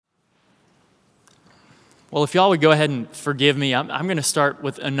Well, if y'all would go ahead and forgive me, I'm going to start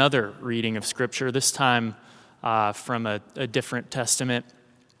with another reading of Scripture, this time from a different testament.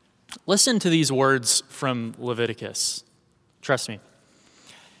 Listen to these words from Leviticus. Trust me.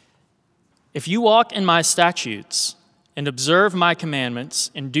 If you walk in my statutes and observe my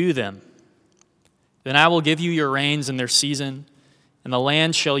commandments and do them, then I will give you your rains in their season, and the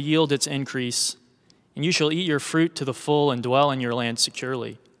land shall yield its increase, and you shall eat your fruit to the full and dwell in your land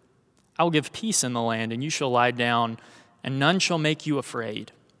securely. I will give peace in the land, and you shall lie down, and none shall make you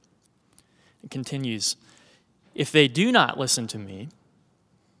afraid. It continues, if they do not listen to me,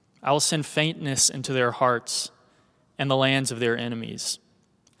 I will send faintness into their hearts and the lands of their enemies.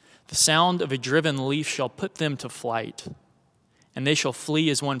 The sound of a driven leaf shall put them to flight, and they shall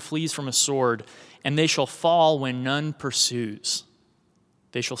flee as one flees from a sword, and they shall fall when none pursues.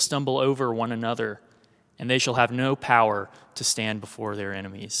 They shall stumble over one another, and they shall have no power to stand before their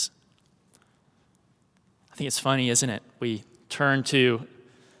enemies. I think it's funny, isn't it? We turn to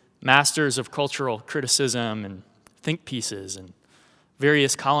masters of cultural criticism and think pieces and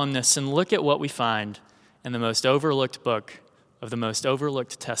various columnists and look at what we find in the most overlooked book of the most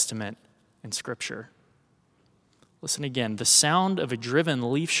overlooked testament in Scripture. Listen again. The sound of a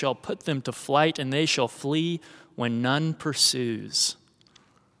driven leaf shall put them to flight, and they shall flee when none pursues.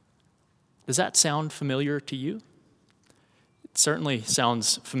 Does that sound familiar to you? It certainly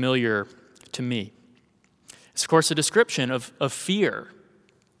sounds familiar to me. It's, of course, a description of fear.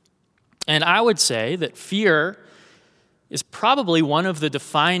 And I would say that fear is probably one of the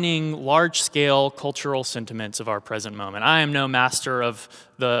defining large-scale cultural sentiments of our present moment. I am no master of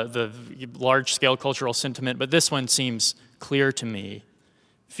the large-scale cultural sentiment, but this one seems clear to me.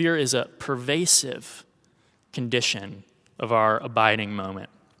 Fear is a pervasive condition of our abiding moment.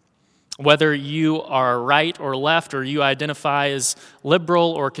 Whether you are right or left, or you identify as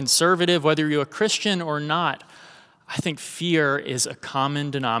liberal or conservative, whether you're a Christian or not, I think fear is a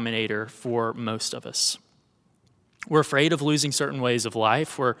common denominator for most of us. We're afraid of losing certain ways of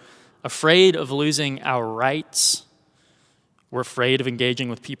life. We're afraid of losing our rights. We're afraid of engaging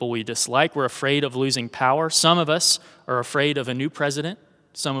with people we dislike. We're afraid of losing power. Some of us are afraid of a new president.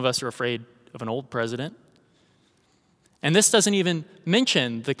 Some of us are afraid of an old president. And this doesn't even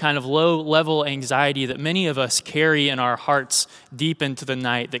mention the kind of low-level anxiety that many of us carry in our hearts deep into the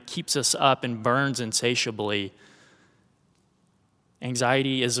night that keeps us up and burns insatiably.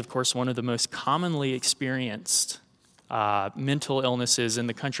 Anxiety is, of course, one of the most commonly experienced mental illnesses in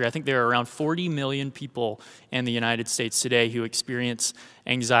the country. I think there are around 40 million people in the United States today who experience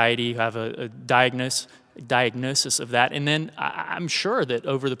anxiety, who have a diagnosis of that. And then I'm sure that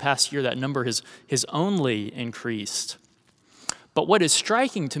over the past year that number has only increased. But what is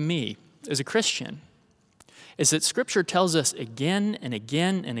striking to me as a Christian is that Scripture tells us again and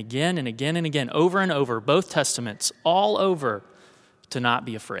again and again and again and again, over and over, both testaments, all over, to not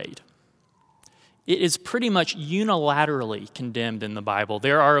be afraid. It is pretty much unilaterally condemned in the Bible.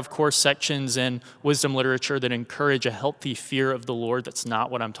 There are, of course, sections in wisdom literature that encourage a healthy fear of the Lord. That's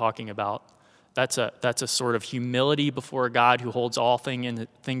not what I'm talking about. That's a sort of humility before a God who holds all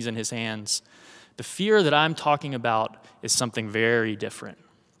things in his hands. The fear that I'm talking about is something very different.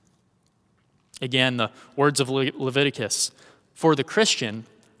 Again, the words of Leviticus, for the Christian,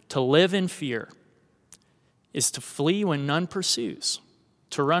 to live in fear is to flee when none pursues,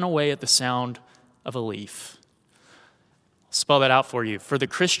 to run away at the sound of a leaf. I'll spell that out for you. For the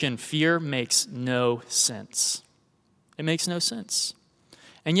Christian, fear makes no sense. It makes no sense.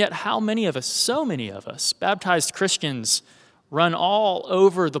 And yet, how many of us, so many of us, baptized Christians, run all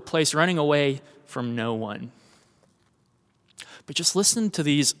over the place, running away from no one? But just listen to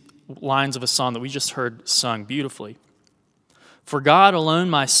these lines of a song that we just heard sung beautifully. For God alone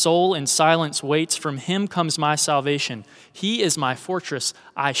my soul in silence waits. From him comes my salvation. He is my fortress.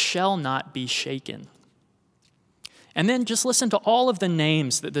 I shall not be shaken. And then just listen to all of the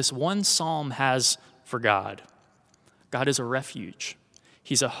names that this one psalm has for God. God is a refuge.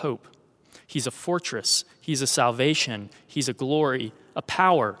 He's a hope. He's a fortress. He's a salvation. He's a glory, a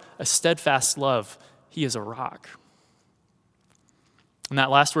power, a steadfast love. He is a rock. And that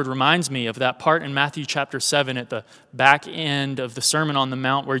last word reminds me of that part in Matthew chapter 7 at the back end of the Sermon on the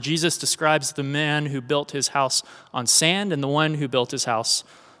Mount where Jesus describes the man who built his house on sand and the one who built his house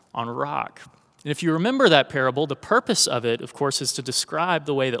on rock. And if you remember that parable, the purpose of it, of course, is to describe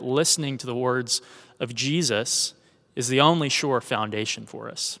the way that listening to the words of Jesus is the only sure foundation for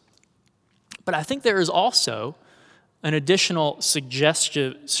us. But I think there is also an additional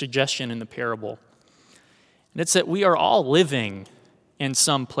suggestion in the parable. And it's that we are all living in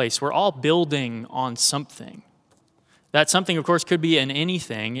some place. We're all building on something. That something, of course, could be in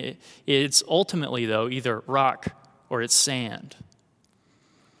anything. It's ultimately, though, either rock or it's sand.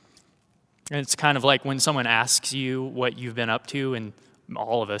 And it's kind of like when someone asks you what you've been up to, and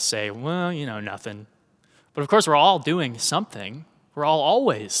all of us say, well, nothing. But of course, we're all doing something. We're all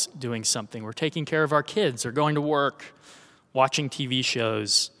always doing something. We're taking care of our kids, or going to work, watching TV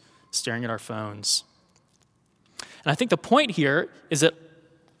shows, staring at our phones. And I think the point here is that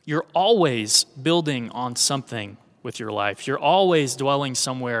you're always building on something with your life. You're always dwelling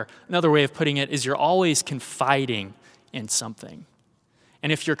somewhere. Another way of putting it is you're always confiding in something.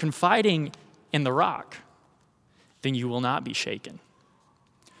 And if you're confiding in the rock, then you will not be shaken.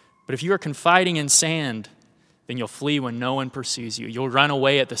 But if you are confiding in sand, then you'll flee when no one pursues you. You'll run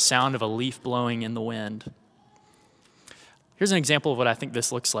away at the sound of a leaf blowing in the wind. Here's an example of what I think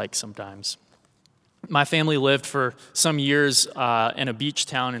this looks like sometimes. My family lived for some years in a beach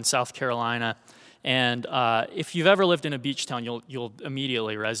town in South Carolina. And if you've ever lived in a beach town, you'll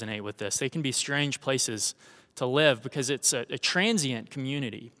immediately resonate with this. They can be strange places to live because it's a transient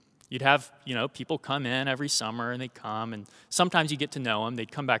community. You'd have, people come in every summer, and they come, and sometimes you get to know them.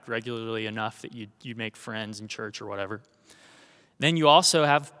 They'd come back regularly enough that you'd make friends in church or whatever. Then you also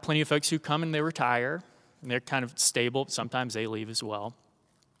have plenty of folks who come and they retire, and they're kind of stable. Sometimes they leave as well.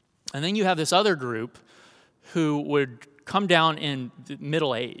 And then you have this other group who would come down in the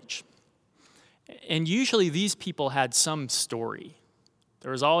middle age. And usually these people had some story.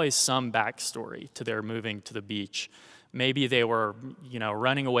 There was always some backstory to their moving to the beach. Maybe they were,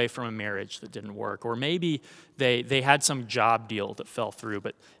 running away from a marriage that didn't work. Or maybe they had some job deal that fell through,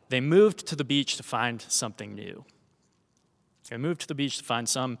 but they moved to the beach to find something new. They moved to the beach to find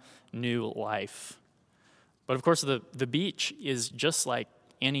some new life. But of course, the beach is just like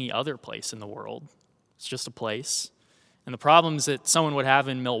any other place in the world. It's just a place. And the problems that someone would have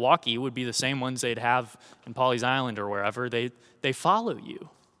in Milwaukee would be the same ones they'd have in Pawleys Island or wherever. They follow you.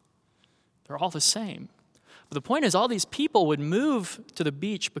 They're all the same. But the point is, all these people would move to the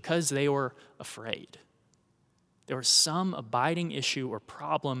beach because they were afraid. There was some abiding issue or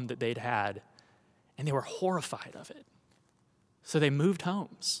problem that they'd had, and they were horrified of it. So they moved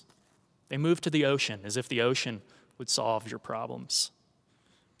homes. They moved to the ocean as if the ocean would solve your problems.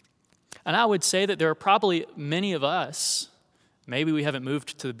 And I would say that there are probably many of us, maybe we haven't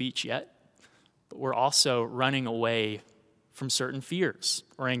moved to the beach yet, but we're also running away from certain fears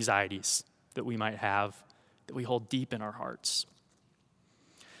or anxieties that we might have, that we hold deep in our hearts.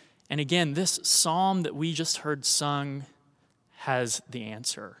 And again, this psalm that we just heard sung has the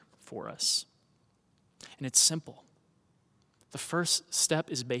answer for us. And it's simple. The first step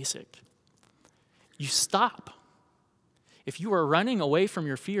is basic. You stop. If you are running away from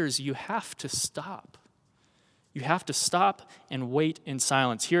your fears, you have to stop. You have to stop and wait in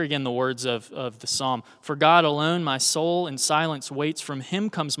silence. Here again, the words of the psalm. For God alone, my soul in silence waits. From him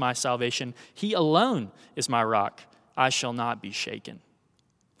comes my salvation. He alone is my rock. I shall not be shaken.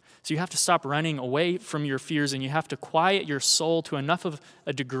 So you have to stop running away from your fears, and you have to quiet your soul to enough of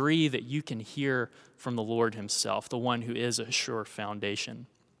a degree that you can hear from the Lord himself, the one who is a sure foundation.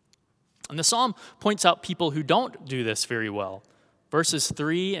 And the psalm points out people who don't do this very well. Verses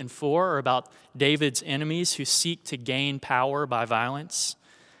 3 and 4 are about David's enemies who seek to gain power by violence.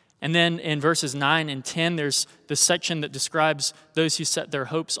 And then in verses 9 and 10, there's this section that describes those who set their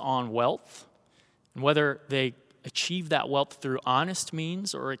hopes on wealth, and whether they achieve that wealth through honest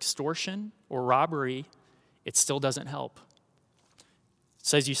means or extortion or robbery, it still doesn't help. It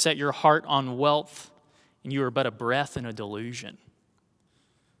says you set your heart on wealth, and you are but a breath in a delusion.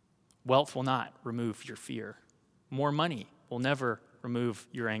 Wealth will not remove your fear. More money will never remove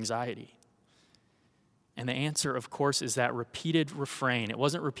your anxiety. And the answer, of course, is that repeated refrain. It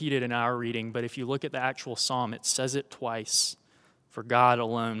wasn't repeated in our reading, but if you look at the actual psalm, it says it twice. For God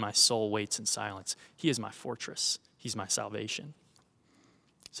alone, my soul waits in silence. He is my fortress. He's my salvation.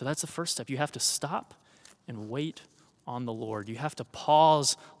 So that's the first step. You have to stop and wait on the Lord. You have to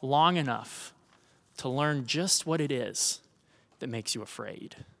pause long enough to learn just what it is that makes you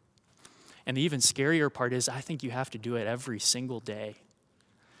afraid. And the even scarier part is, I think you have to do it every single day.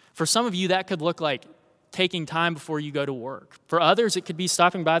 For some of you, that could look like taking time before you go to work. For others, it could be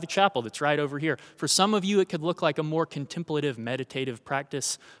stopping by the chapel that's right over here. For some of you, it could look like a more contemplative, meditative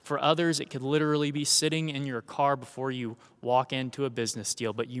practice. For others, it could literally be sitting in your car before you walk into a business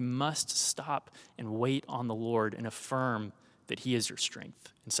deal. But you must stop and wait on the Lord and affirm that he is your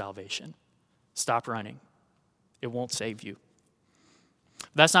strength and salvation. Stop running. It won't save you.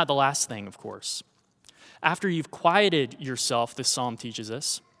 That's not the last thing, of course. After you've quieted yourself, this psalm teaches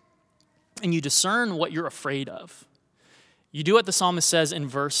us, and you discern what you're afraid of, you do what the psalmist says in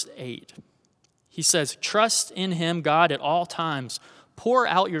verse 8. He says, trust in him, God, at all times. Pour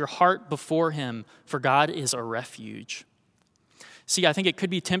out your heart before him, for God is a refuge. See, I think it could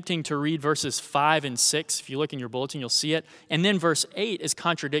be tempting to read verses 5 and 6. If you look in your bulletin, you'll see it. And then verse 8 is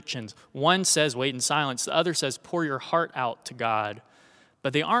contradictions. One says, wait in silence. The other says, pour your heart out to God.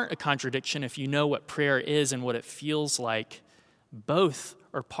 But they aren't a contradiction if you know what prayer is and what it feels like. Both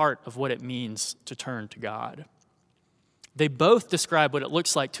are part of what it means to turn to God. They both describe what it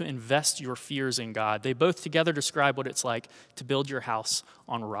looks like to invest your fears in God. They both together describe what it's like to build your house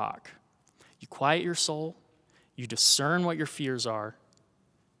on rock. You quiet your soul, you discern what your fears are,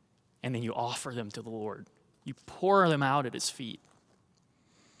 and then you offer them to the Lord. You pour them out at his feet.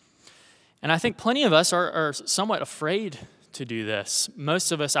 And I think plenty of us are somewhat afraid to do this.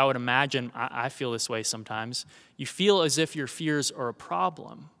 Most of us, I would imagine, I feel this way sometimes. You feel as if your fears are a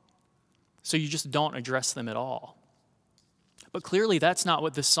problem, so you just don't address them at all. But clearly that's not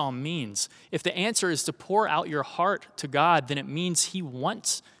what this psalm means. If the answer is to pour out your heart to God, then it means he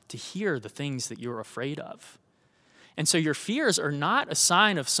wants to hear the things that you're afraid of. And so your fears are not a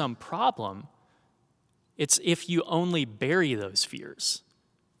sign of some problem. It's if you only bury those fears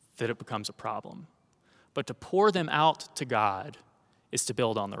that it becomes a problem. But to pour them out to God is to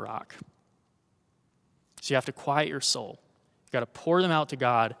build on the rock. So you have to quiet your soul. You've got to pour them out to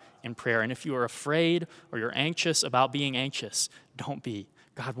God in prayer. And if you are afraid or you're anxious about being anxious, don't be.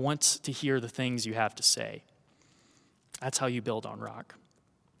 God wants to hear the things you have to say. That's how you build on rock.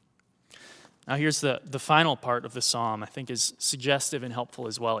 Now here's the final part of the psalm I think is suggestive and helpful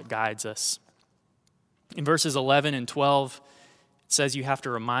as well. It guides us. In verses 11 and 12, it says you have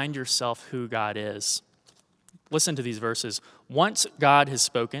to remind yourself who God is. Listen to these verses. Once God has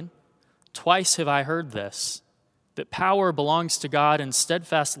spoken, twice have I heard this, that power belongs to God and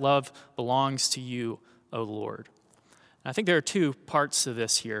steadfast love belongs to you, O Lord. And I think there are two parts to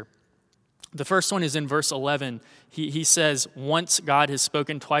this here. The first one is in verse 11. He says, once God has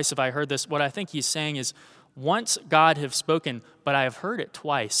spoken, twice have I heard this. What I think he's saying is, once God has spoken, but I have heard it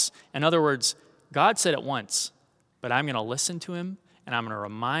twice. In other words, God said it once, but I'm going to listen to him, and I'm going to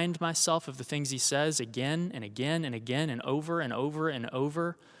remind myself of the things he says again and again and again and over and over and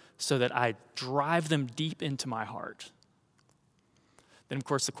over so that I drive them deep into my heart. Then, of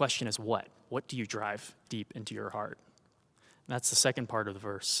course, the question is what? What do you drive deep into your heart? And that's the second part of the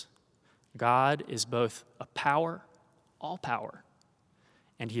verse. God is both a power, all power,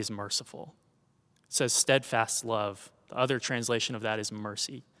 and he is merciful. It says steadfast love. The other translation of that is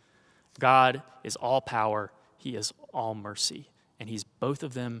mercy. God is all power, he is all mercy, and he's both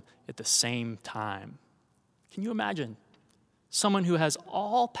of them at the same time. Can you imagine? Someone who has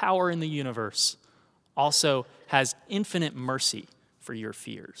all power in the universe also has infinite mercy for your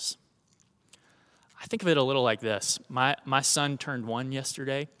fears. I think of it a little like this. My son turned 1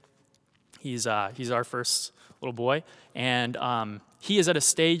 yesterday. He's our first little boy, and he is at a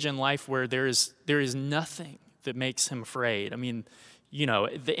stage in life where there is nothing that makes him afraid. I mean, you know,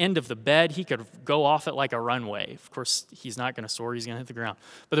 at the end of the bed, he could go off it like a runway. Of course, he's not going to soar, he's going to hit the ground.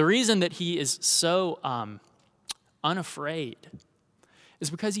 But the reason that he is so unafraid is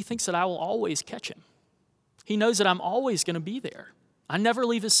because he thinks that I will always catch him. He knows that I'm always going to be there. I never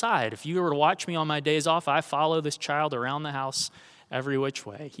leave his side. If you were to watch me on my days off, I follow this child around the house every which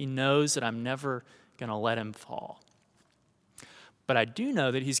way. He knows that I'm never going to let him fall. But I do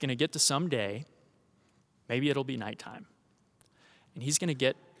know that he's going to get to some day, maybe it'll be nighttime, and he's going to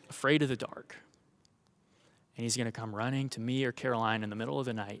get afraid of the dark. And he's going to come running to me or Caroline in the middle of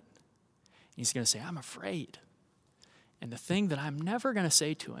the night. And he's going to say, I'm afraid. And the thing that I'm never going to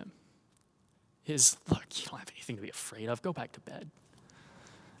say to him is, look, you don't have anything to be afraid of. Go back to bed.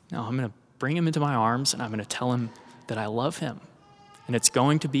 No, I'm going to bring him into my arms and I'm going to tell him that I love him and it's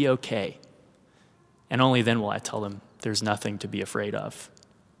going to be okay. And only then will I tell him there's nothing to be afraid of.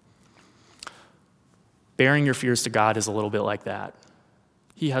 Bearing your fears to God is a little bit like that.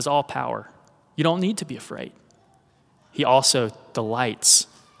 He has all power. You don't need to be afraid. He also delights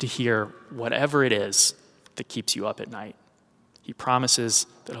to hear whatever it is that keeps you up at night. He promises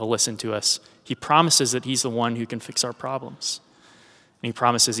that he'll listen to us. He promises that he's the one who can fix our problems. And he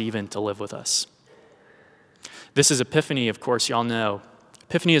promises even to live with us. This is Epiphany, of course, y'all know.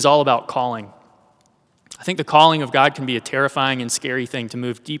 Epiphany is all about calling. I think the calling of God can be a terrifying and scary thing to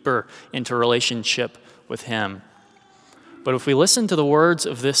move deeper into relationship with him. But if we listen to the words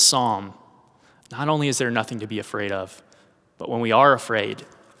of this psalm, not only is there nothing to be afraid of, but when we are afraid,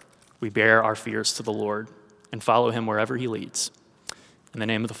 we bear our fears to the Lord and follow him wherever he leads. In the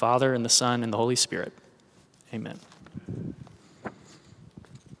name of the Father, and the Son, and the Holy Spirit, amen.